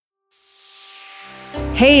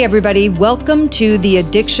Hey everybody, welcome to the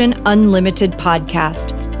Addiction Unlimited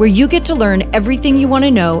podcast, where you get to learn everything you want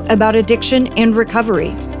to know about addiction and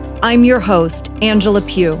recovery. I'm your host, Angela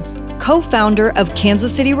Pugh, co-founder of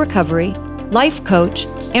Kansas City Recovery, life coach,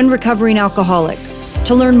 and recovering alcoholic.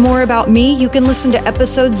 To learn more about me, you can listen to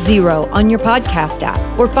episode 0 on your podcast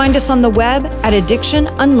app or find us on the web at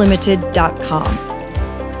addictionunlimited.com.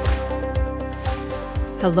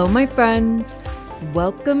 Hello, my friends.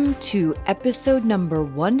 Welcome to episode number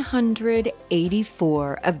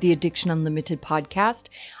 184 of the Addiction Unlimited podcast.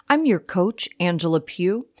 I'm your coach, Angela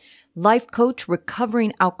Pugh, life coach,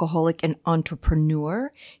 recovering alcoholic, and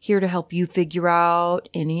entrepreneur, here to help you figure out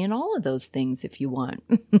any and all of those things if you want.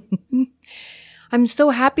 I'm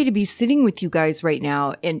so happy to be sitting with you guys right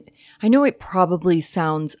now. And I know it probably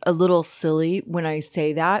sounds a little silly when I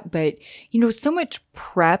say that, but so much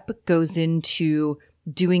prep goes into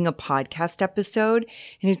doing a podcast episode.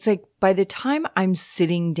 And it's like, by the time I'm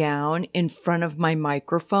sitting down in front of my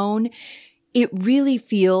microphone, it really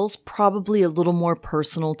feels probably a little more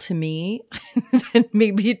personal to me than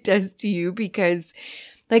maybe it does to you, because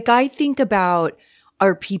I think about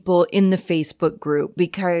our people in the Facebook group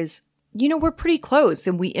because we're pretty close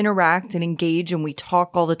and we interact and engage and we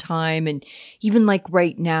talk all the time. And even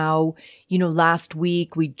right now, last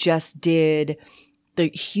week we just did the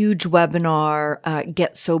huge webinar,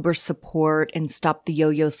 Get Sober Support and Stop the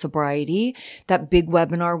Yo-Yo Sobriety. That big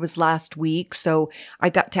webinar was last week. So I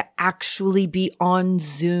got to actually be on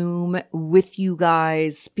Zoom with you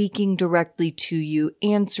guys, speaking directly to you,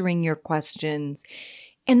 answering your questions.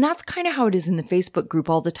 And that's kind of how it is in the Facebook group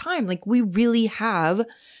all the time. We really have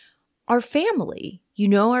our family,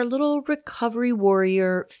 our little recovery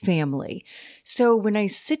warrior family. So when I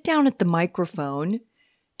sit down at the microphone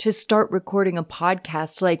to start recording a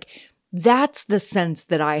podcast, that's the sense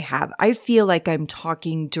that I have. I feel like I'm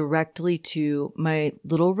talking directly to my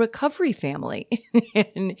little recovery family.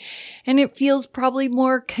 and it feels probably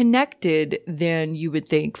more connected than you would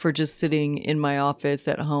think for just sitting in my office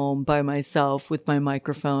at home by myself with my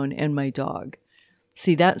microphone and my dog.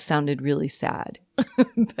 See, that sounded really sad,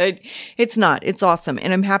 but it's not. It's awesome.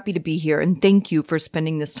 And I'm happy to be here. And thank you for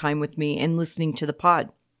spending this time with me and listening to the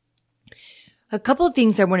pod. A couple of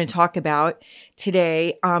things I want to talk about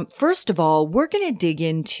today. First of all, we're going to dig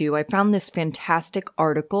into, I found this fantastic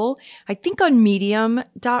article, I think on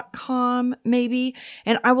medium.com maybe,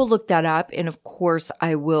 and I will look that up. And of course,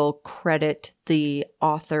 I will credit the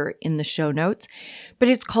author in the show notes, but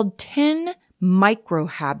it's called 10 Micro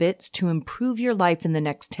Habits to Improve Your Life in the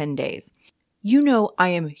Next 10 Days. I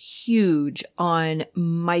am huge on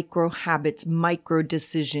micro habits, micro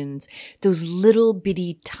decisions, those little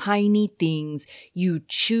bitty tiny things you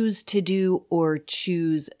choose to do or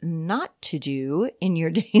choose not to do in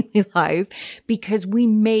your daily life, because we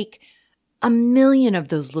make a million of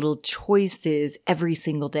those little choices every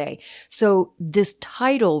single day. So this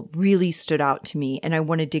title really stood out to me and I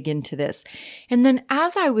want to dig into this. And then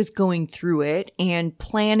as I was going through it and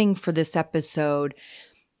planning for this episode,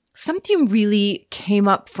 something really came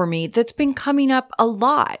up for me that's been coming up a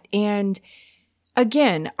lot. And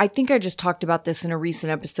again, I think I just talked about this in a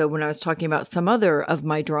recent episode when I was talking about some other of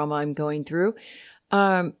my drama I'm going through.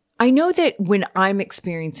 I know that when I'm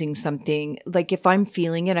experiencing something, if I'm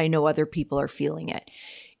feeling it, I know other people are feeling it.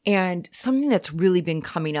 And something that's really been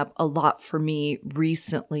coming up a lot for me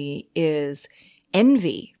recently is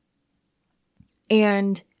envy.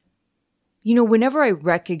 And whenever I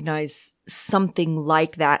recognize something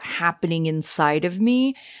like that happening inside of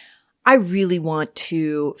me, I really want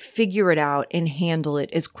to figure it out and handle it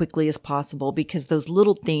as quickly as possible, because those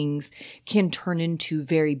little things can turn into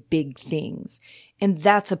very big things. And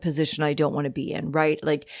that's a position I don't want to be in, right?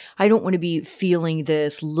 I don't want to be feeling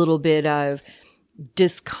this little bit of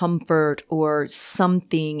discomfort or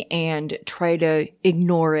something and try to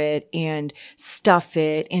ignore it and stuff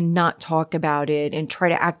it and not talk about it and try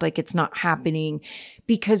to act like it's not happening.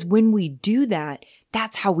 Because when we do that,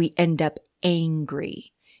 that's how we end up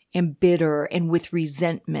angry and bitter and with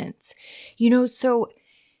resentments. So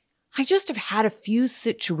I just have had a few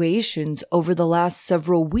situations over the last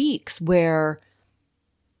several weeks where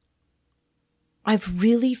I've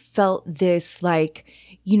really felt this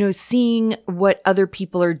seeing what other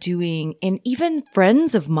people are doing and even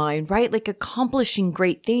friends of mine, right? Accomplishing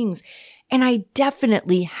great things. And I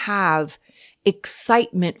definitely have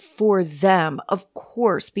excitement for them, of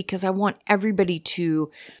course, because I want everybody to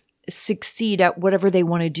succeed at whatever they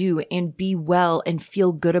want to do and be well and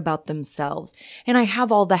feel good about themselves. And I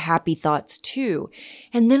have all the happy thoughts too.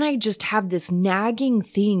 And then I just have this nagging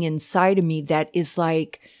thing inside of me that is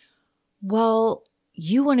well,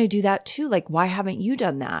 you want to do that too. Like, why haven't you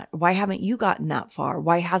done that? Why haven't you gotten that far?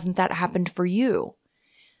 Why hasn't that happened for you?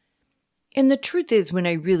 And the truth is, when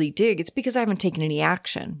I really dig, it's because I haven't taken any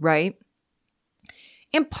action, right?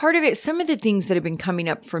 And part of it, some of the things that have been coming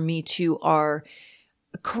up for me too are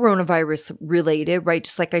coronavirus related, right?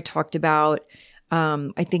 Just like I talked about,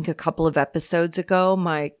 I think a couple of episodes ago,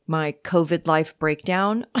 my COVID life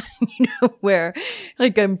breakdown, where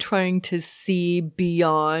like I'm trying to see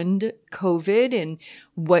beyond COVID and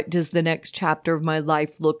what does the next chapter of my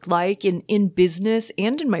life look like in business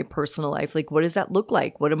and in my personal life? Like, what does that look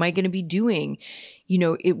like? What am I going to be doing?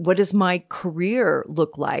 What does my career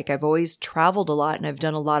look like? I've always traveled a lot and I've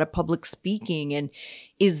done a lot of public speaking. And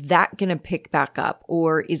is that going to pick back up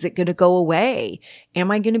or is it going to go away?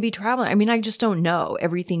 Am I going to be traveling? I mean, I just don't know.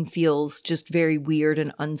 Everything feels just very weird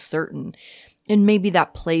and uncertain. And maybe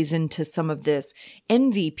that plays into some of this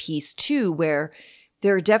envy piece too, where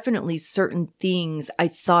there are definitely certain things I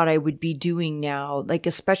thought I would be doing now, like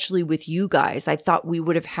especially with you guys. I thought we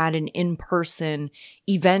would have had an in-person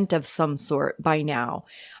event of some sort by now.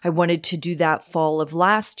 I wanted to do that fall of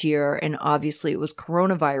last year, and obviously it was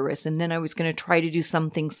coronavirus. And then I was going to try to do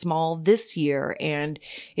something small this year, and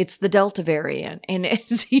it's the Delta variant. And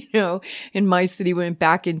as in my city went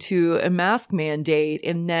back into a mask mandate.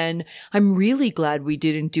 And then I'm really glad we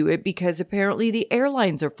didn't do it because apparently the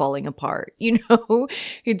airlines are falling apart.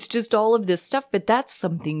 It's just all of this stuff. But that's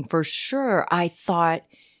something for sure I thought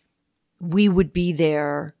we would be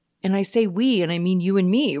there. And I say we, and I mean you and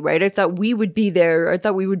me, right? I thought we would be there. I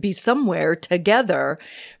thought we would be somewhere together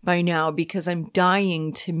by now because I'm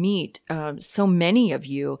dying to meet so many of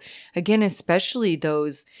you. Again, especially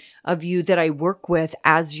those of you that I work with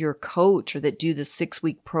as your coach or that do the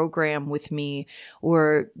 6-week program with me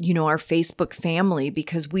or, our Facebook family,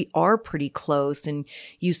 because we are pretty close and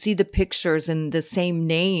you see the pictures and the same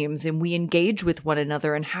names and we engage with one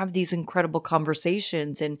another and have these incredible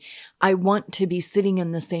conversations. And I want to be sitting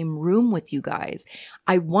in the same room with you guys.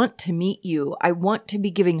 I want to meet you. I want to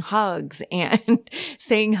be giving hugs and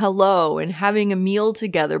saying hello and having a meal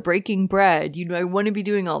together, breaking bread. I want to be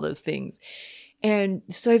doing all those things. And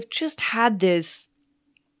so I've just had this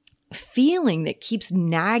feeling that keeps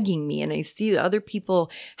nagging me. And I see other people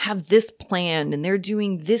have this planned and they're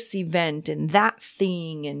doing this event and that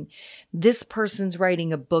thing. And this person's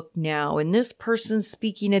writing a book now and this person's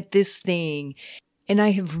speaking at this thing. And I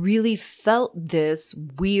have really felt this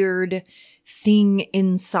weird thing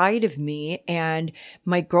inside of me. And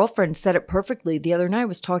my girlfriend said it perfectly. The other night I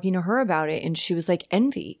was talking to her about it and she was like,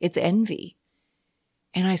 envy. It's envy.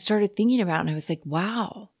 And I started thinking about it and I was like,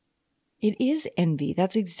 wow, it is envy.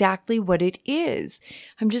 That's exactly what it is.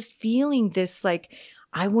 I'm just feeling this like,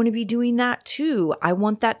 I want to be doing that too. I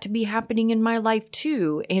want that to be happening in my life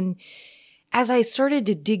too. And as I started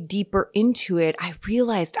to dig deeper into it, I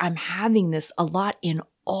realized I'm having this a lot in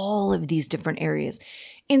all of these different areas.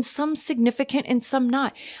 And some significant and some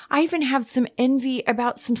not. I even have some envy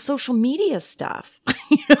about some social media stuff,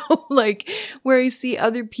 like where I see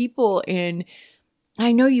other people and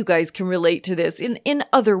I know you guys can relate to this in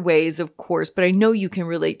other ways, of course, but I know you can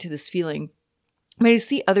relate to this feeling. But I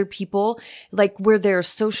see other people like where their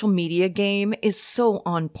social media game is so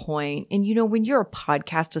on point. And when you're a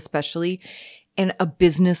podcast, especially, and a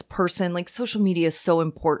business person, like social media is so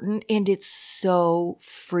important and it's so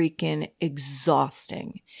freaking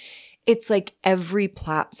exhausting. It's like every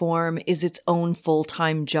platform is its own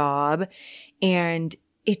full-time job and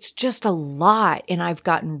it's just a lot. And I've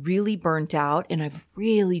gotten really burnt out and I've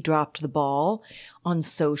really dropped the ball on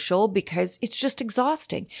social because it's just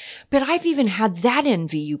exhausting. But I've even had that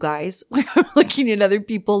envy, you guys, where I'm looking at other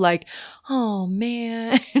people like, oh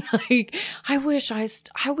man, like I wish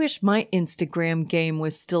my Instagram game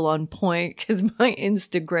was still on point because my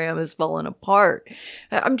Instagram has fallen apart.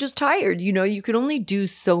 I'm just tired. You can only do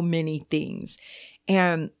so many things.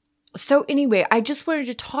 And so anyway, I just wanted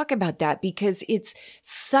to talk about that because it's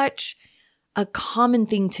such a common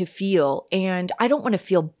thing to feel. And I don't want to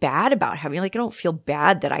feel bad about I don't feel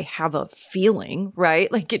bad that I have a feeling, right?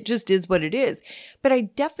 Like it just is what it is. But I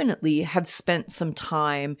definitely have spent some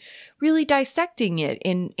time really dissecting it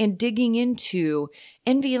and digging into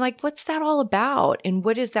envy. Like, what's that all about? And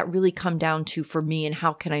what does that really come down to for me? And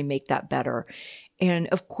how can I make that better? And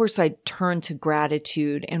of course, I turn to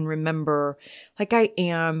gratitude and remember, like I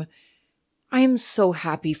am so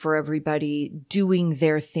happy for everybody doing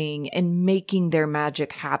their thing and making their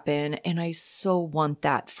magic happen. And I so want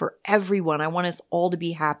that for everyone. I want us all to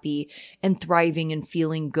be happy and thriving and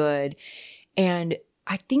feeling good. And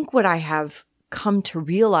I think what I have come to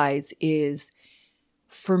realize is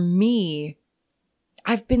for me,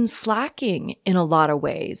 I've been slacking in a lot of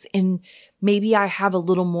ways. And Maybe I have a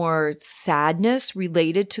little more sadness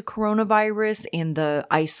related to coronavirus and the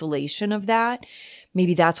isolation of that.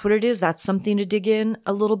 Maybe that's what it is. That's something to dig in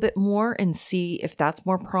a little bit more and see if that's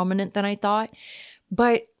more prominent than I thought.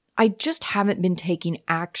 But I just haven't been taking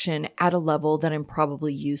action at a level that I'm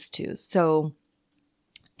probably used to. So,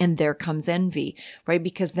 and there comes envy, right?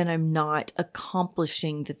 Because then I'm not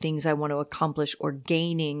accomplishing the things I want to accomplish or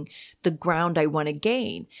gaining the ground I want to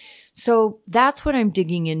gain. So that's what I'm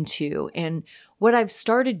digging into. And what I've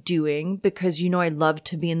started doing, because I love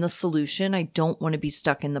to be in the solution. I don't want to be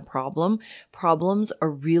stuck in the problem. Problems are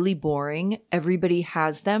really boring. Everybody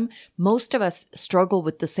has them. Most of us struggle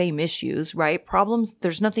with the same issues, right? Problems,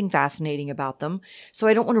 there's nothing fascinating about them. So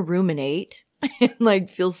I don't want to ruminate and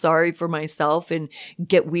feel sorry for myself and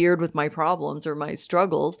get weird with my problems or my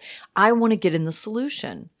struggles. I want to get in the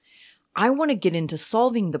solution. I want to get into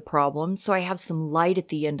solving the problem so I have some light at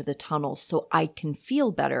the end of the tunnel so I can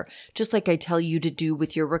feel better, just like I tell you to do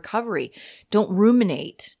with your recovery. Don't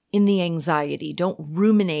ruminate in the anxiety. Don't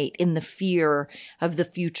ruminate in the fear of the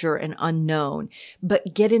future and unknown,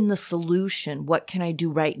 but get in the solution. What can I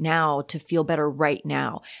do right now to feel better right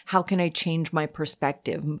now? How can I change my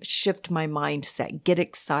perspective, shift my mindset, get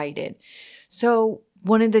excited? So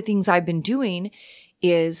one of the things I've been doing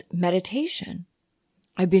is meditation.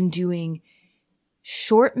 I've been doing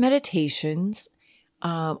short meditations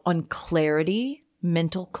on clarity,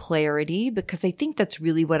 mental clarity, because I think that's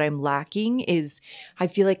really what I'm lacking is I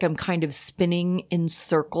feel like I'm kind of spinning in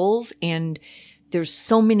circles and there's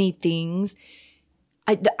so many things.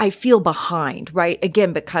 I feel behind, right?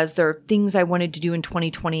 Again, because there are things I wanted to do in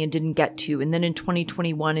 2020 and didn't get to, and then in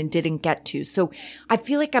 2021 and didn't get to. So I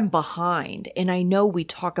feel like I'm behind. And I know we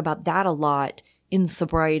talk about that a lot in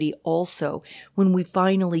sobriety also. When we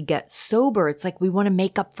finally get sober, it's like we want to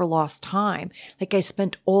make up for lost time. Like I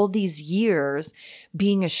spent all these years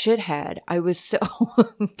being a shithead. I was so,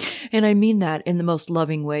 and I mean that in the most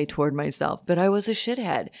loving way toward myself, but I was a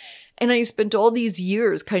shithead. And I spent all these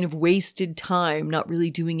years kind of wasted time, not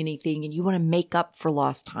really doing anything. And you want to make up for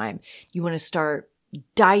lost time. You want to start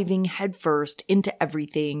diving headfirst into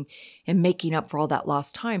everything and making up for all that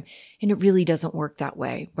lost time. And it really doesn't work that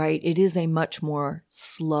way, right? It is a much more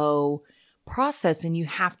slow process and you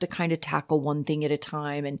have to kind of tackle one thing at a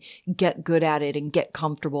time and get good at it and get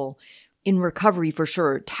comfortable. In recovery, for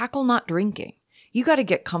sure, tackle not drinking. You got to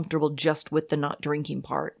get comfortable just with the not drinking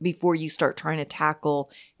part before you start trying to tackle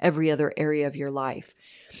every other area of your life.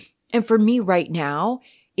 And for me right now,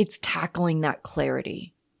 it's tackling that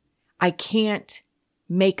clarity. I can't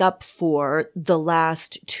make up for the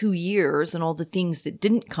last 2 years and all the things that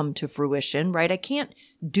didn't come to fruition, right? I can't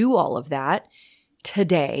do all of that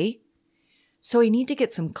today. So I need to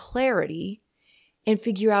get some clarity and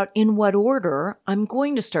figure out in what order I'm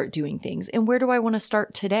going to start doing things and where do I want to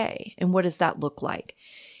start today and what does that look like?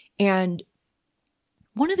 And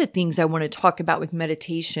one of the things I want to talk about with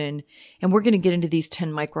meditation, and we're going to get into these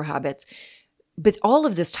 10 micro habits, but all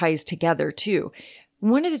of this ties together too.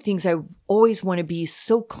 One of the things I always want to be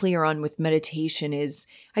so clear on with meditation is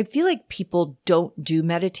I feel like people don't do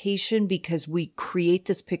meditation because we create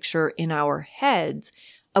this picture in our heads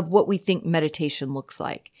of what we think meditation looks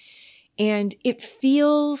like. And it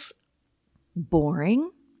feels boring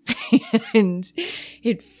and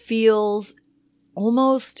it feels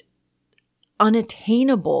almost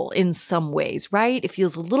unattainable in some ways, right? It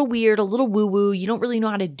feels a little weird, a little woo-woo. You don't really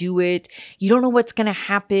know how to do it. You don't know what's going to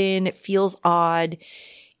happen. It feels odd.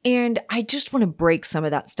 And I just want to break some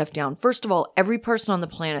of that stuff down. First of all, every person on the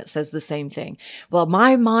planet says the same thing. Well,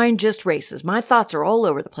 my mind just races. My thoughts are all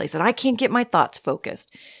over the place and I can't get my thoughts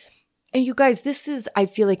focused. And you guys, this is, I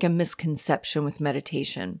feel like, a misconception with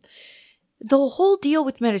meditation. The whole deal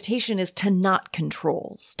with meditation is to not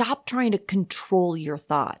control. Stop trying to control your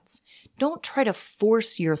thoughts. Don't try to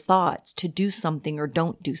force your thoughts to do something or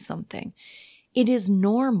don't do something. It is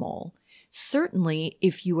normal. Certainly,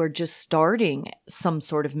 if you are just starting some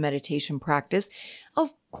sort of meditation practice,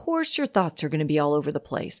 of course your thoughts are going to be all over the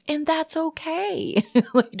place, and that's okay.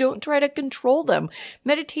 Don't try to control them.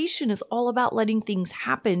 Meditation is all about letting things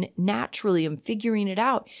happen naturally and figuring it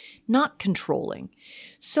out, not controlling.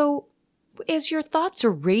 So as your thoughts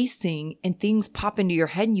are racing and things pop into your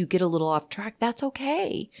head and you get a little off track, that's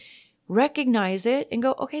okay. Recognize it and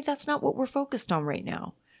go, okay, that's not what we're focused on right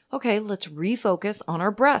now. Okay, let's refocus on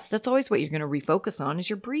our breath. That's always what you're going to refocus on is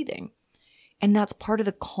your breathing. And that's part of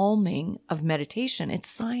the calming of meditation. It's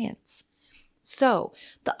science. So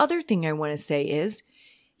the other thing I want to say is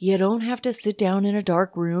you don't have to sit down in a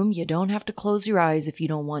dark room. You don't have to close your eyes if you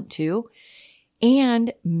don't want to.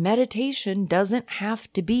 And meditation doesn't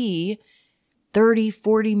have to be 30,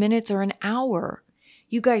 40 minutes or an hour.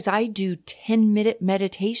 You guys, I do 10-minute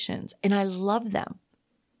meditations and I love them.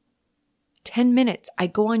 10 minutes. I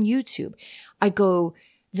go on YouTube.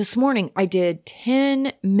 This morning I did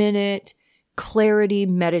 10-minute clarity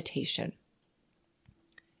meditation.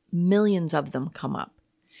 Millions of them come up.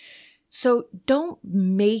 So don't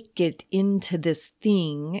make it into this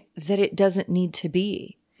thing that it doesn't need to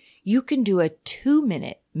be. You can do a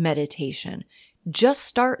 2-minute meditation. Just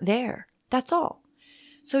start there. That's all.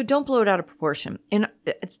 So don't blow it out of proportion. And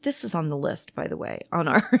this is on the list, by the way, on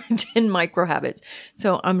our 10 micro habits.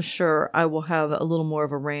 So I'm sure I will have a little more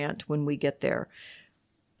of a rant when we get there.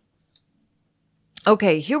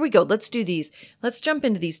 Okay, here we go. Let's do these. Let's jump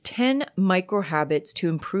into these 10 micro habits to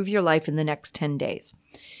improve your life in the next 10 days.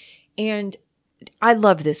 And I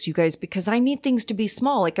love this, you guys, because I need things to be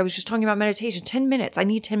small. Like I was just talking about meditation, 10 minutes. I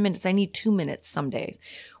need 10 minutes. I need 2 minutes some days.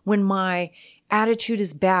 When my attitude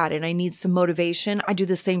is bad and I need some motivation, I do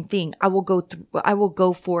the same thing. I will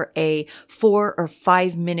go for a 4 or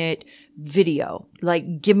 5 minute video.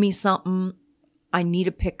 Like, give me something. I need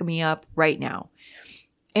to pick me up right now.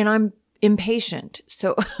 And I'm impatient.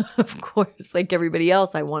 So of course, like everybody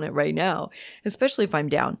else, I want it right now, especially if I'm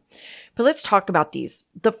down. But let's talk about these.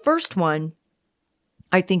 The first one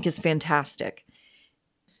I think is fantastic.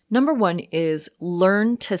 Number 1 is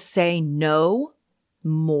learn to say no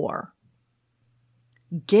more.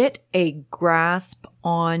 Get a grasp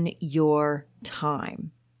on your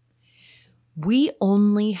time. We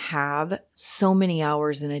only have so many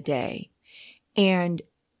hours in a day, and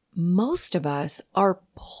most of us are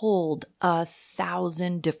pulled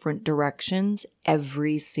 1,000 different directions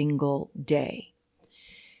every single day.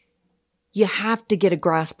 You have to get a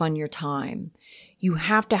grasp on your time. You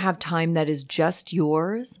have to have time that is just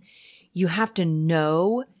yours. You have to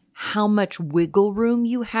know how much wiggle room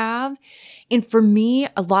you have. And for me,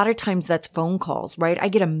 a lot of times that's phone calls, right? I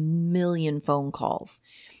get 1 million phone calls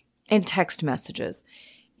and text messages.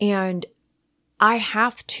 And I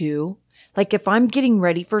have to, like, if I'm getting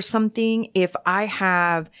ready for something, if I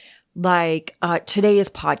have today is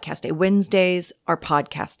podcast day. Wednesdays are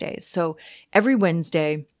podcast days. So every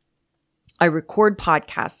Wednesday I record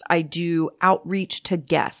podcasts. I do outreach to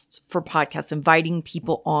guests for podcasts, inviting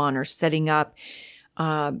people on or setting up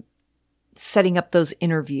those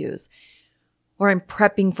interviews. Or I'm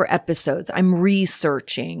prepping for episodes. I'm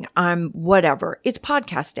researching. I'm whatever. It's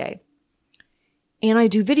podcast day. And I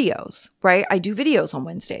do videos, right? I do videos on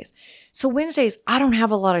Wednesdays. So Wednesdays, I don't have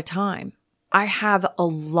a lot of time. I have a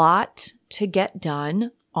lot to get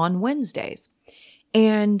done on Wednesdays.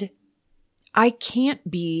 And I can't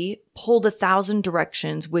be pulled 1,000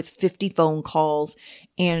 directions with 50 phone calls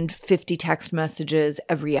and 50 text messages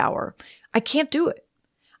every hour. I can't do it.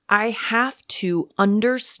 I have to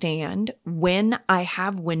understand when I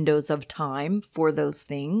have windows of time for those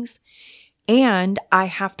things. And I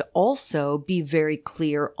have to also be very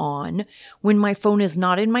clear on when my phone is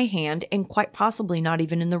not in my hand and quite possibly not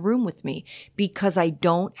even in the room with me, because I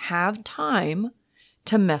don't have time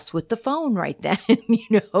to mess with the phone right then.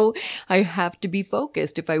 I have to be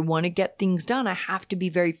focused. If I want to get things done, I have to be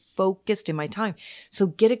very focused in my time. So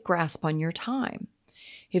get a grasp on your time.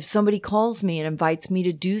 If somebody calls me and invites me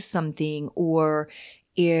to do something, or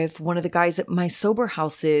if one of the guys at my sober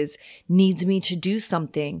houses needs me to do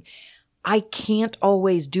something, I can't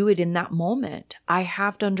always do it in that moment. I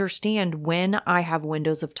have to understand when I have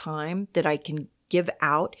windows of time that I can give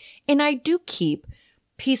out. And I do keep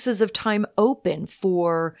pieces of time open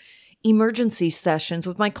for emergency sessions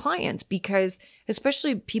with my clients, because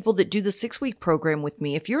especially people that do the 6-week program with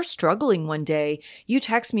me, if you're struggling one day, you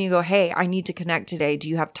text me and go, hey, I need to connect today. Do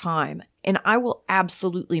you have time? And I will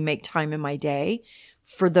absolutely make time in my day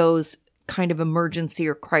for those kind of emergency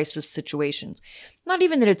or crisis situations. Not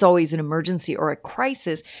even that it's always an emergency or a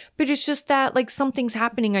crisis, but it's just that like something's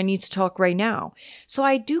happening. I need to talk right now. So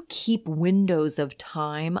I do keep windows of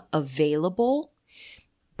time available,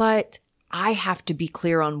 but I have to be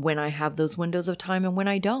clear on when I have those windows of time and when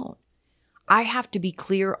I don't. I have to be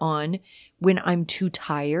clear on when I'm too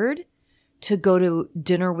tired to go to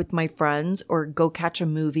dinner with my friends or go catch a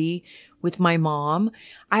movie with my mom.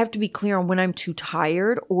 I have to be clear on when I'm too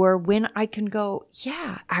tired or when I can go,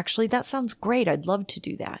 yeah, actually, that sounds great. I'd love to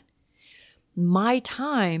do that. My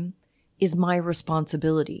time is my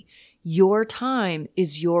responsibility. Your time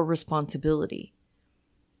is your responsibility.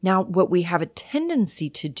 Now, what we have a tendency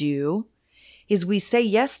to do is we say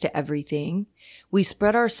yes to everything, we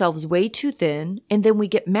spread ourselves way too thin, and then we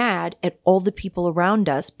get mad at all the people around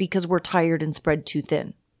us because we're tired and spread too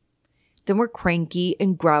thin. Then we're cranky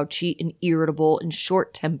and grouchy and irritable and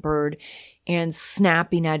short-tempered and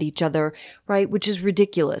snapping at each other, right? Which is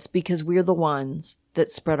ridiculous because we're the ones that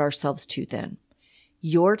spread ourselves too thin.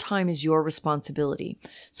 Your time is your responsibility.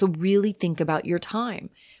 So really think about your time.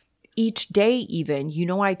 Each day even,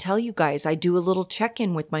 I tell you guys, I do a little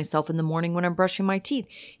check-in with myself in the morning when I'm brushing my teeth,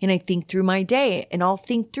 and I think through my day, and I'll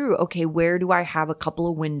think through, okay, where do I have a couple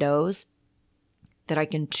of windows that I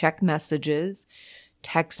can check messages,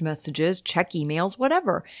 text messages, check emails,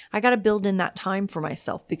 whatever. I got to build in that time for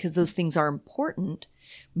myself because those things are important,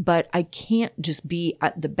 but I can't just be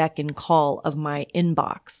at the beck and call of my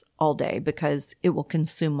inbox all day because it will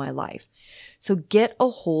consume my life. So get a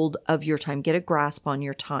hold of your time, get a grasp on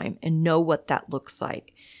your time and know what that looks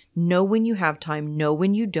like. Know when you have time, know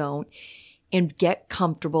when you don't, and get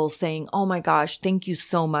comfortable saying, oh my gosh, thank you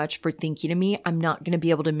so much for thinking of me. I'm not going to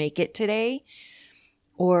be able to make it today.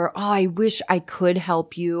 Or, oh, I wish I could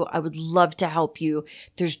help you. I would love to help you.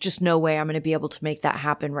 There's just no way I'm going to be able to make that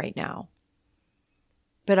happen right now.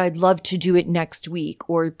 But I'd love to do it next week.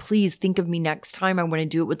 Or please think of me next time. I want to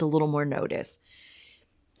do it with a little more notice.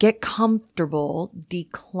 Get comfortable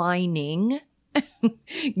declining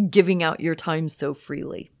giving out your time so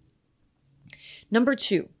freely. Number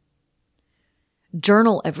 2,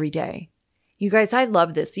 journal every day. You guys, I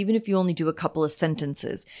love this, even if you only do a couple of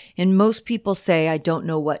sentences. And most people say, I don't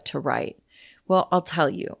know what to write. Well, I'll tell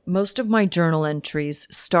you, most of my journal entries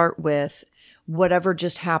start with whatever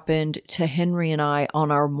just happened to Henry and I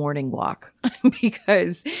on our morning walk,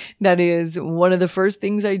 because that is one of the first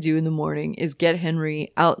things I do in the morning is get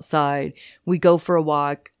Henry outside. We go for a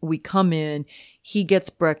walk. We come in. He gets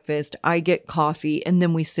breakfast, I get coffee, and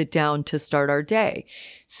then we sit down to start our day.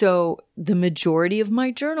 So the majority of my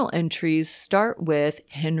journal entries start with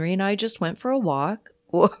Henry and I just went for a walk,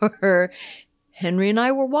 or Henry and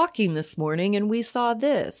I were walking this morning and we saw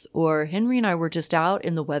this, or Henry and I were just out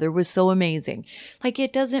and the weather was so amazing. Like,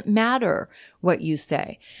 it doesn't matter what you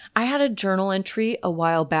say. I had a journal entry a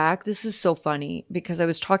while back. This is so funny because I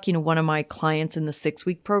was talking to one of my clients in the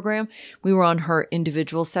 6-week program. We were on her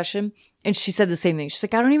individual session and she said the same thing. She's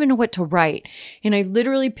like, I don't even know what to write. And I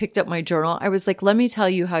literally picked up my journal. I was like, let me tell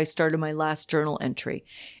you how I started my last journal entry.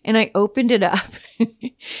 And I opened it up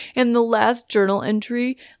and the last journal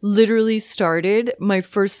entry literally started. My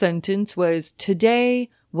first sentence was,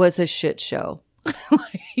 today was a shit show.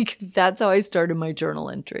 Like, that's how I started my journal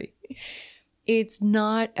entry. It's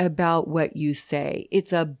not about what you say.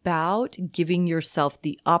 It's about giving yourself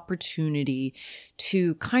the opportunity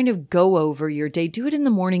to kind of go over your day. Do it in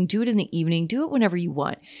the morning, do it in the evening, do it whenever you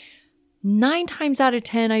want. 9 times out of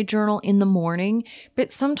 10, I journal in the morning,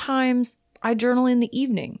 but sometimes I journal in the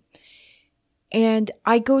evening. And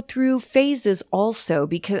I go through phases also,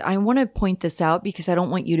 because I want to point this out because I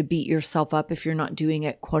don't want you to beat yourself up if you're not doing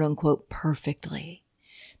it, quote unquote, perfectly.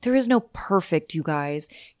 There is no perfect, you guys.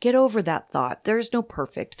 Get over that thought. There is no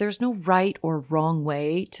perfect. There's no right or wrong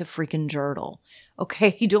way to freaking journal.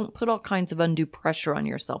 Okay? You don't put all kinds of undue pressure on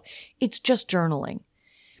yourself. It's just journaling.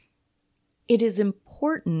 It is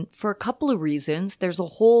important for a couple of reasons. There's a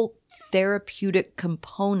whole therapeutic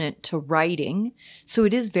component to writing, so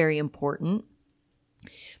it is very important.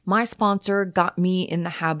 My sponsor got me in the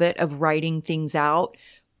habit of writing things out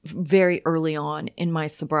very early on in my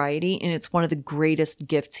sobriety, and it's one of the greatest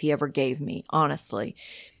gifts he ever gave me, honestly,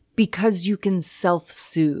 because you can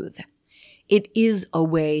self-soothe. It is a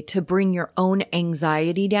way to bring your own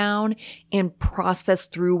anxiety down and process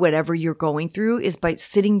through whatever you're going through is by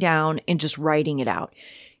sitting down and just writing it out.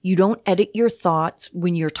 You don't edit your thoughts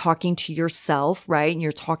when you're talking to yourself, right? And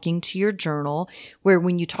you're talking to your journal, where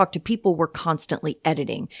when you talk to people, we're constantly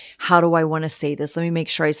editing. How do I want to say this? Let me make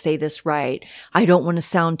sure I say this right. I don't want to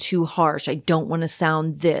sound too harsh. I don't want to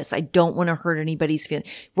sound this. I don't want to hurt anybody's feelings.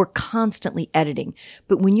 We're constantly editing.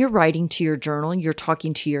 But when you're writing to your journal, you're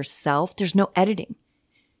talking to yourself, there's no editing.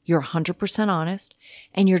 You're 100% honest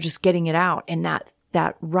and you're just getting it out. And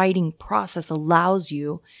that writing process allows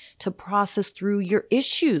you to process through your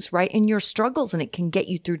issues, right? And your struggles, and it can get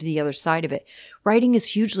you through to the other side of it. Writing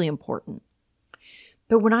is hugely important.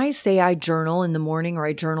 But when I say I journal in the morning or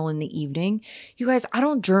I journal in the evening, you guys, I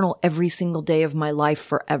don't journal every single day of my life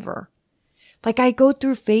forever. Like, I go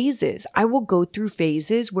through phases. I will go through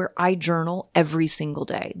phases where I journal every single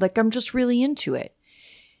day. Like, I'm just really into it.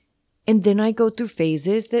 And then I go through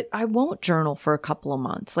phases that I won't journal for a couple of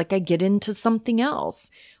months. Like, I get into something else.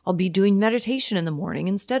 I'll be doing meditation in the morning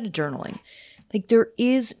instead of journaling. Like, there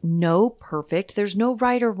is no perfect. There's no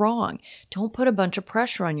right or wrong. Don't put a bunch of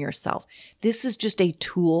pressure on yourself. This is just a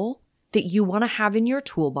tool that you want to have in your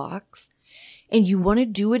toolbox. And you want to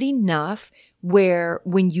do it enough where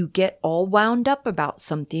when you get all wound up about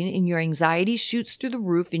something and your anxiety shoots through the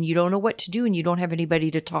roof and you don't know what to do and you don't have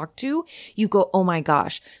anybody to talk to, you go, oh my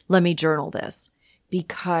gosh, let me journal this,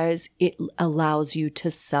 because it allows you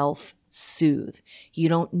to self-soothe. self-soothe. You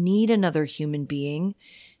don't need another human being.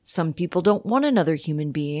 Some people don't want another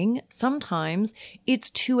human being. Sometimes it's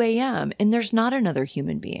 2 a.m. and there's not another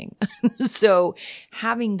human being. So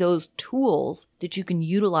having those tools that you can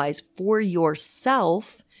utilize for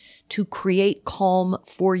yourself to create calm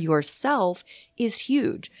for yourself is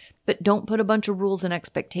huge. But don't put a bunch of rules and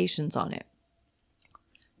expectations on it.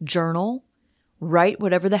 Journal. Write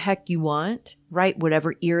whatever the heck you want. Write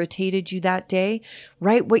whatever irritated you that day.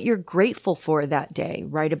 Write what you're grateful for that day.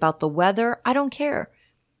 Write about the weather. I don't care.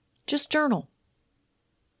 Just journal.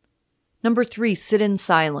 Number 3, sit in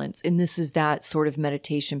silence. And this is that sort of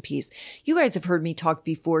meditation piece. You guys have heard me talk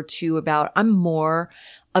before too about I'm more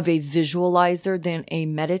of a visualizer than a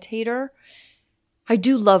meditator. I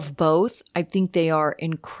do love both. I think they are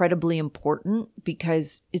incredibly important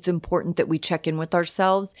because it's important that we check in with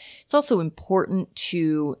ourselves. It's also important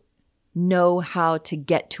to know how to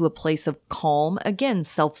get to a place of calm. Again,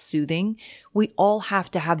 self-soothing. We all have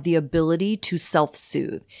to have the ability to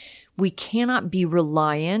self-soothe. We cannot be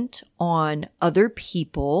reliant on other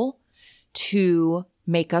people to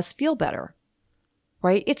make us feel better,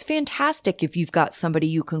 right? It's fantastic if you've got somebody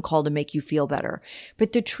you can call to make you feel better.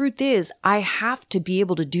 But the truth is, I have to be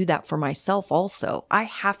able to do that for myself also. I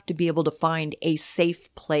have to be able to find a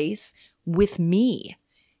safe place with me.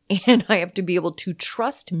 And I have to be able to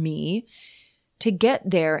trust me to get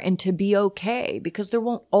there and to be okay, because there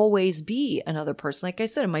won't always be another person. Like I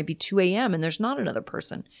said, it might be 2 a.m. and there's not another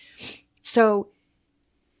person. So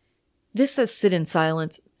this says sit in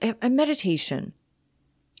silence. A meditation.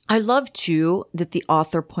 I love too that the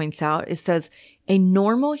author points out, it says a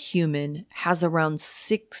normal human has around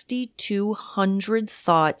 6,200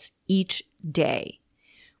 thoughts each day,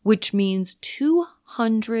 which means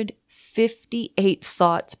 258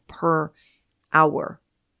 thoughts per hour.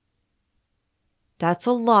 That's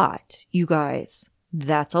a lot, you guys.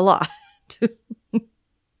 That's a lot.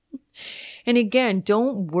 And again,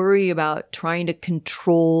 don't worry about trying to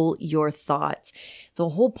control your thoughts. The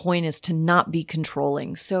whole point is to not be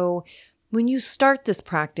controlling. So when you start this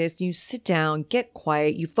practice, you sit down, get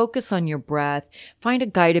quiet, you focus on your breath, find a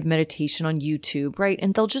guided meditation on YouTube, right?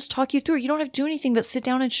 And they'll just talk you through it. You don't have to do anything but sit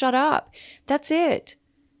down and shut up. That's it.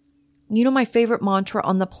 You know, my favorite mantra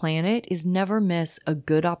on the planet is never miss a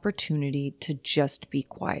good opportunity to just be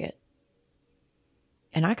quiet.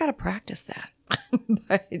 And I got to practice that.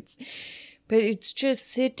 But it's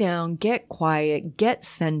just sit down, get quiet, get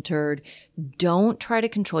centered. Don't try to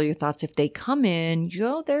control your thoughts. If they come in, you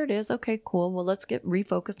go, there it is. Okay, cool. Well, let's get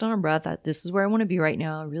refocused on our breath. This is where I want to be right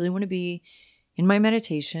now. I really want to be in my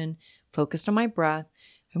meditation, focused on my breath.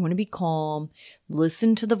 I want to be calm.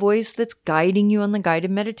 Listen to the voice that's guiding you on the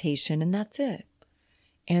guided meditation, and that's it.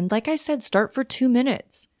 And like I said, start for 2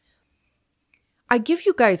 minutes. I give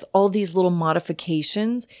you guys all these little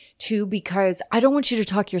modifications too, because I don't want you to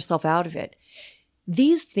talk yourself out of it.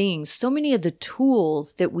 These things, so many of the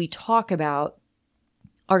tools that we talk about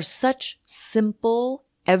are such simple,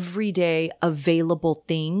 everyday, available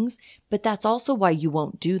things, but that's also why you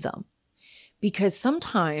won't do them. Because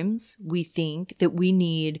sometimes we think that we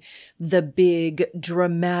need the big,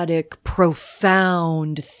 dramatic,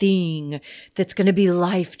 profound thing that's going to be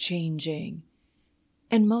life-changing.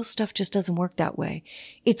 And most stuff just doesn't work that way.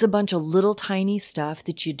 It's a bunch of little tiny stuff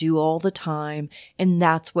that you do all the time, and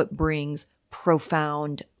that's what brings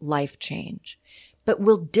profound life change. But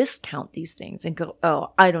we'll discount these things and go,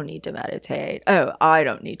 oh, I don't need to meditate. Oh, I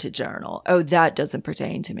don't need to journal. Oh, that doesn't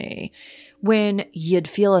pertain to me. When you'd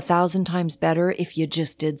feel 1,000 times better if you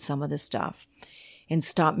just did some of this stuff. And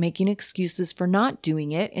stop making excuses for not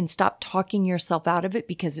doing it, and stop talking yourself out of it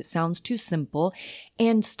because it sounds too simple,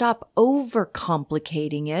 and stop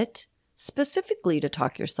overcomplicating it specifically to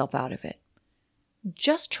talk yourself out of it.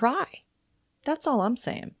 Just try. That's all I'm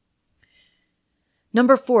saying.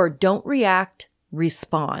 Number 4, don't react,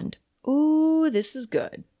 respond. Ooh, this is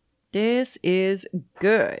good. This is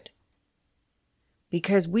good.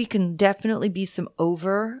 Because we can definitely be some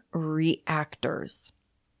overreactors.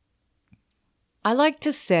 I like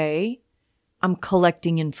to say I'm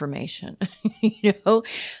collecting information.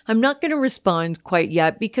 I'm not going to respond quite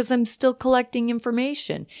yet because I'm still collecting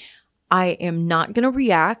information. I am not going to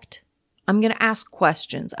react. I'm going to ask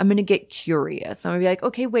questions. I'm going to get curious. I'm going to be like,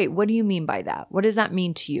 okay, wait, what do you mean by that? What does that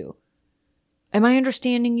mean to you? Am I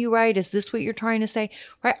understanding you right? Is this what you're trying to say?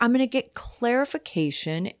 Right? I'm going to get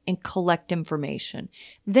clarification and collect information.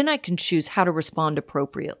 Then I can choose how to respond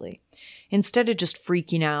appropriately. Instead of just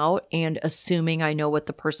freaking out and assuming I know what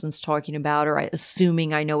the person's talking about, or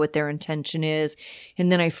assuming I know what their intention is, and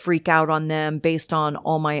then I freak out on them based on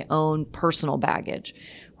all my own personal baggage,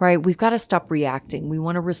 right? We've got to stop reacting. We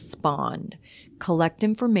want to respond. collect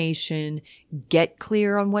information, get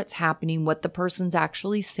clear on what's happening, what the person's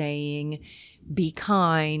actually saying, be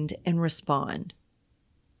kind, and respond.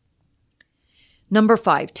 Number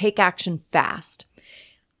 5, take action fast.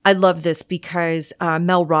 I love this because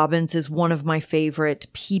Mel Robbins is one of my favorite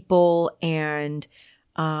people, and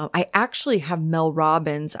I actually have Mel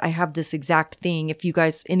Robbins. I have this exact thing. If you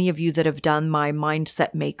guys, any of you that have done my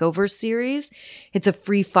Mindset Makeover series, it's a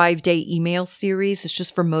free 5-day email series. It's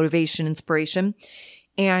just for motivation, inspiration.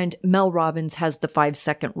 And Mel Robbins has the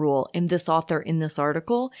 5-second rule. And this author in this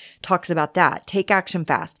article talks about that. Take action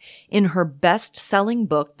fast. In her best-selling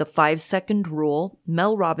book, The 5-Second Rule,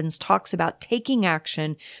 Mel Robbins talks about taking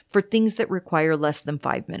action for things that require less than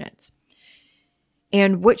 5 minutes.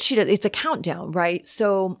 And what she does, it's a countdown, right?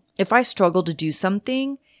 So if I struggle to do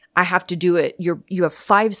something, I have to do it. You have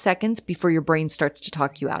 5 seconds before your brain starts to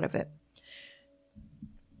talk you out of it.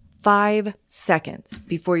 5 seconds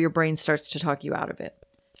before your brain starts to talk you out of it.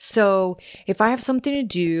 So if I have something to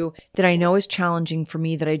do that I know is challenging for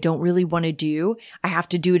me that I don't really want to do, I have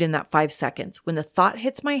to do it in that 5 seconds. When the thought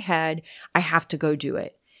hits my head, I have to go do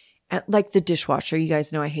it. Like the dishwasher. You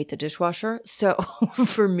guys know I hate the dishwasher. So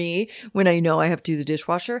for me, when I know I have to do the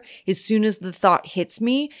dishwasher, as soon as the thought hits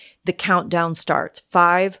me, the countdown starts.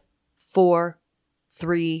 5, 4,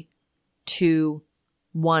 3, 2,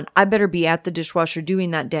 1. I better be at the dishwasher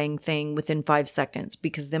doing that dang thing within 5 seconds,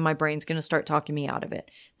 because then my brain's going to start talking me out of it.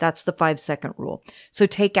 That's the 5-second rule. So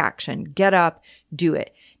take action. Get up, do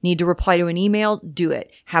it. Need to reply to an email? Do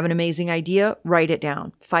it. Have an amazing idea? Write it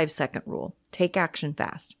down. 5-second rule. Take action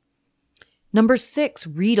fast. Number 6,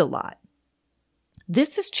 read a lot.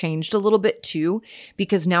 This has changed a little bit too,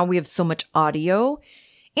 because now we have so much audio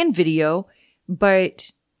and video,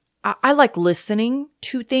 but I like listening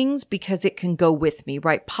to things because it can go with me,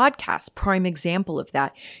 right? Podcasts, prime example of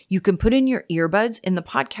that. You can put in your earbuds and the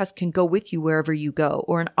podcast can go with you wherever you go,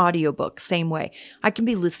 or an audiobook, same way. I can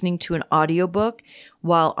be listening to an audiobook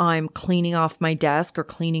while I'm cleaning off my desk or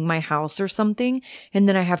cleaning my house or something, and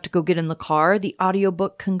then I have to go get in the car. The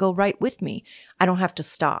audiobook can go right with me. I don't have to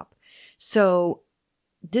stop. So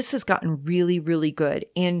this has gotten really, really good.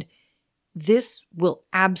 And this will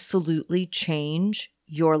absolutely change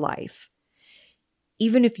your life.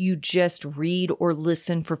 Even if you just read or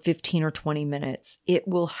listen for 15 or 20 minutes, it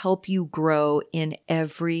will help you grow in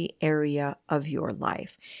every area of your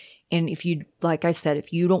life. And if you, like I said,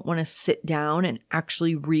 if you don't want to sit down and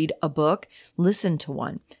actually read a book, listen to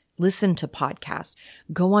one. Listen to podcasts.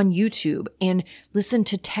 Go on YouTube and listen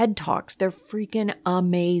to TED Talks. They're freaking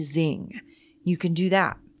amazing. You can do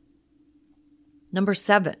that. Number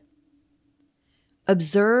 7,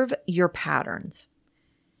 observe your patterns.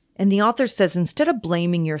 And the author says, instead of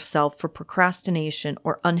blaming yourself for procrastination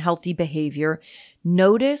or unhealthy behavior,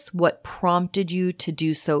 notice what prompted you to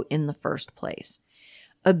do so in the first place.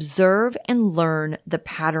 Observe and learn the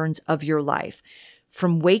patterns of your life.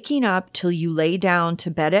 From waking up till you lay down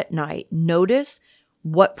to bed at night, notice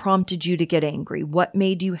what prompted you to get angry, what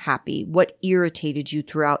made you happy, what irritated you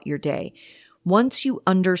throughout your day. Once you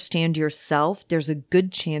understand yourself, there's a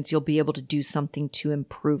good chance you'll be able to do something to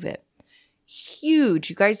improve it. Huge.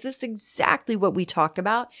 You guys, this is exactly what we talk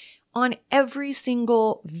about on every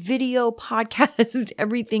single video, podcast,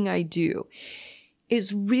 everything I do,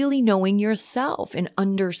 is really knowing yourself and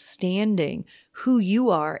understanding who you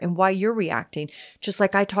are and why you're reacting. Just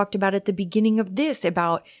like I talked about at the beginning of this,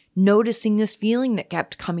 about noticing this feeling that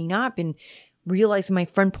kept coming up and realizing, my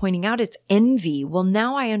friend pointing out, it's envy. Well,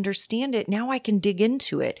 now I understand it. Now I can dig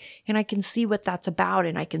into it and I can see what that's about,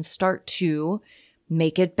 and I can start to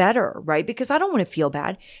make it better, right? Because I don't want to feel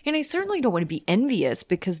bad. And I certainly don't want to be envious,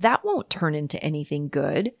 because that won't turn into anything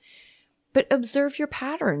good. But observe your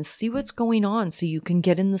patterns, see what's going on so you can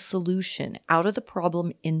get in the solution, out of the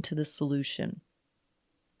problem into the solution.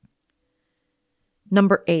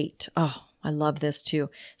 Number 8. Oh, I love this too.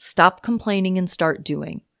 Stop complaining and start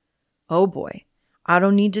doing. Oh boy. I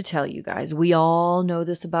don't need to tell you guys. We all know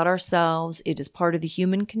this about ourselves. It is part of the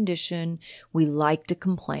human condition. We like to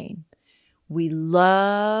complain. We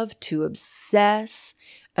love to obsess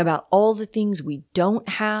about all the things we don't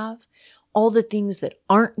have, all the things that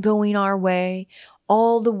aren't going our way,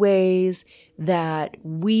 all the ways that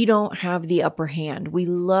we don't have the upper hand. We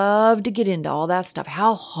love to get into all that stuff,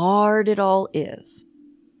 how hard it all is.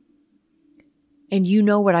 And you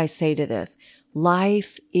know what I say to this?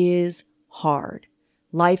 Life is hard.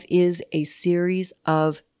 Life is a series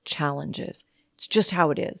of challenges. It's just how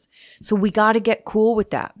it is. So we got to get cool with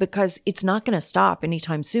that, because it's not going to stop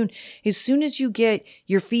anytime soon. As soon as you get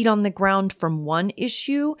your feet on the ground from one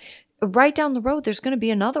issue, right down the road, there's going to be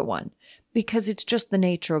another one. because it's just the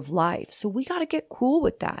nature of life. So we got to get cool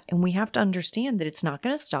with that. And we have to understand that it's not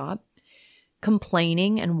going to stop.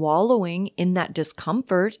 Complaining and wallowing in that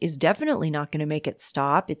discomfort is definitely not going to make it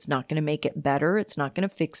stop. It's not going to make it better. It's not going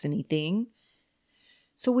to fix anything.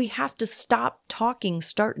 So we have to stop talking,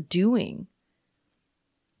 start doing.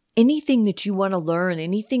 Anything that you want to learn,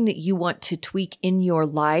 anything that you want to tweak in your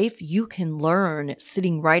life, you can learn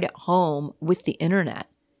sitting right at home with the internet.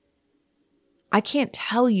 I can't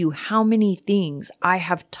tell you how many things I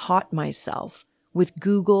have taught myself with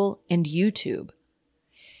Google and YouTube.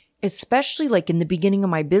 Especially like in the beginning of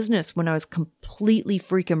my business when I was completely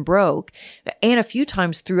freaking broke, and a few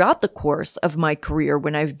times throughout the course of my career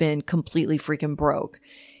when I've been completely freaking broke.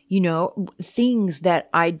 You know, things that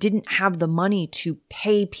I didn't have the money to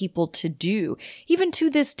pay people to do. Even to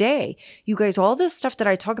this day, you guys, all this stuff that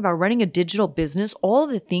I talk about running a digital business, all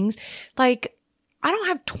the things, like I don't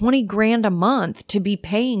have 20 grand a month to be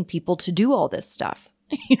paying people to do all this stuff.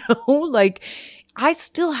 You know, like I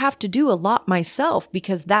still have to do a lot myself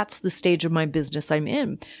because that's the stage of my business I'm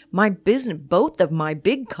in. My business, both of my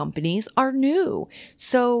big companies are new.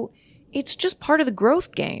 So it's just part of the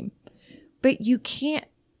growth game. But you can't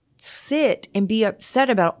sit and be upset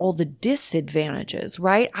about all the disadvantages,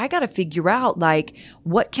 right? I got to figure out like,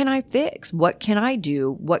 what can I fix? What can I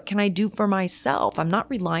do? What can I do for myself? I'm not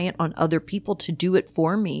reliant on other people to do it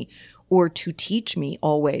for me or to teach me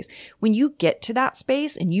always. When you get to that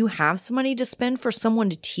space and you have some money to spend for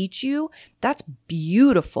someone to teach you, that's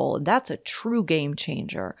beautiful. That's a true game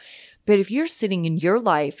changer. But if you're sitting in your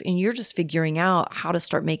life and you're just figuring out how to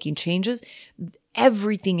start making changes,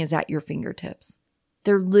 everything is at your fingertips.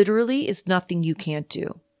 There literally is nothing you can't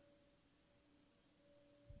do.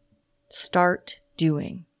 Start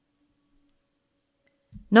doing.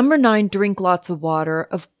 Number 9, drink lots of water.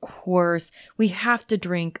 Of course, we have to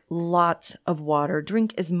drink lots of water.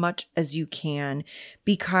 Drink as much as you can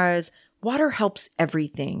because water helps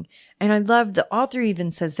everything. And I love the author even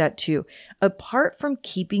says that too. Apart from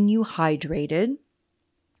keeping you hydrated,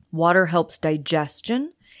 water helps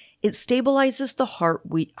digestion. It stabilizes the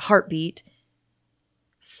heartbeat.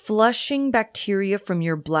 Flushing bacteria from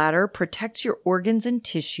your bladder protects your organs and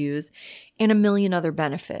tissues, and a million other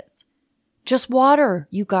benefits. Just water,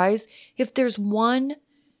 you guys. If there's one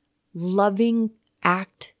loving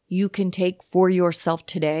act you can take for yourself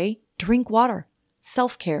today, drink water.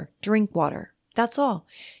 Self-care, drink water. That's all.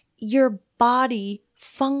 Your body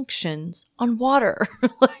functions on water.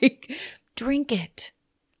 Like, drink it.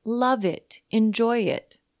 Love it. Enjoy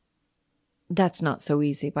it. That's not so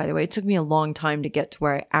easy, by the way. It took me a long time to get to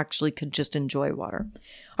where I actually could just enjoy water.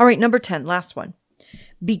 All right, number 10, last one.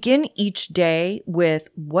 Begin each day with,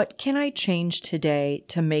 what can I change today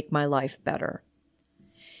to make my life better?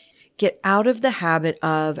 Get out of the habit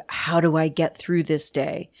of, how do I get through this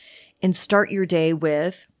day? And start your day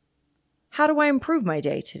with, how do I improve my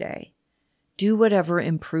day today? Do whatever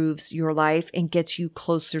improves your life and gets you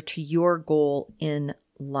closer to your goal in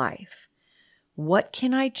life. What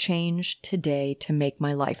can I change today to make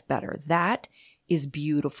my life better? That is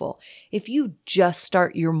beautiful. If you just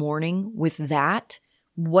start your morning with that,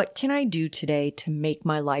 what can I do today to make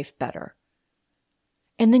my life better?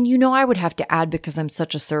 And then, I would have to add, because I'm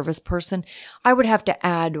such a service person, I would have to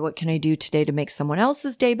add, what can I do today to make someone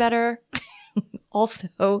else's day better?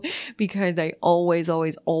 Also, because I always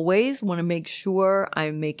want to make sure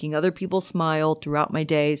I'm making other people smile throughout my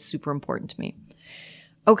day. Super important to me.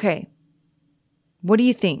 Okay. What do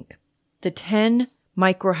you think? The 10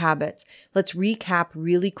 micro habits. Let's recap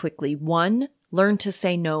really quickly. 1, learn to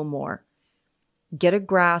say no more. Get a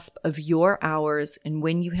grasp of your hours and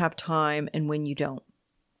when you have time and when you don't.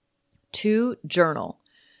 2, journal.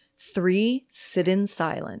 3, sit in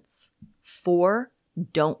silence. 4,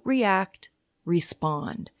 don't react,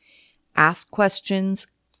 respond. Ask questions,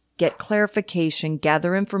 get clarification,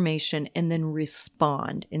 gather information, and then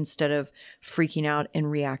respond instead of freaking out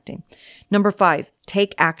and reacting. Number 5,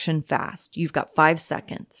 take action fast. You've got 5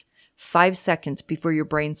 seconds. 5 seconds before your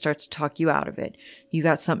brain starts to talk you out of it. You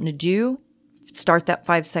got something to do? Start that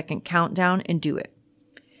 5-second countdown and do it.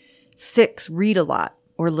 6, read a lot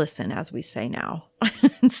or listen, as we say now.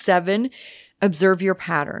 7, observe your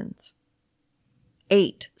patterns.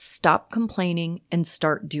 8, stop complaining and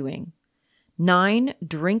start doing. 9,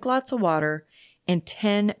 drink lots of water. And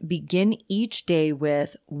 10, begin each day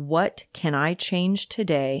with, what can I change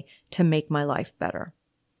today to make my life better?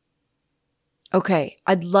 Okay,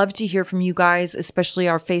 I'd love to hear from you guys, especially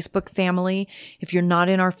our Facebook family. If you're not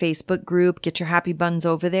in our Facebook group, get your happy buns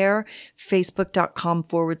over there.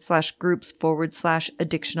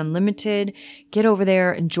 Facebook.com/groups/Addiction Unlimited. Get over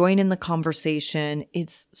there and join in the conversation.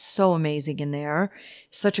 It's so amazing in there.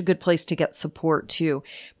 Such a good place to get support too.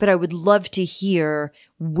 But I would love to hear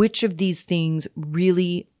which of these things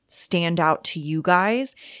really stand out to you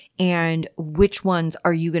guys and which ones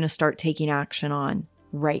are you going to start taking action on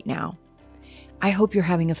right now. I hope you're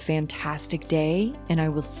having a fantastic day, and I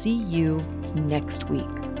will see you next week.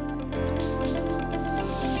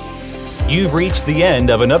 You've reached the end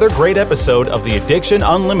of another great episode of the Addiction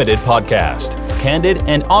Unlimited podcast. Candid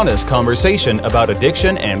and honest conversation about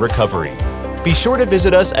addiction and recovery. Be sure to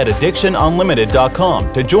visit us at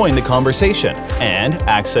addictionunlimited.com to join the conversation and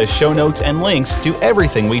access show notes and links to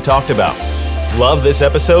everything we talked about. Love this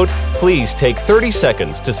episode? Please take 30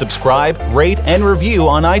 seconds to subscribe, rate, and review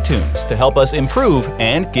on iTunes to help us improve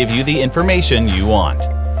and give you the information you want.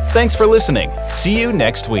 Thanks for listening. See you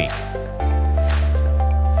next week.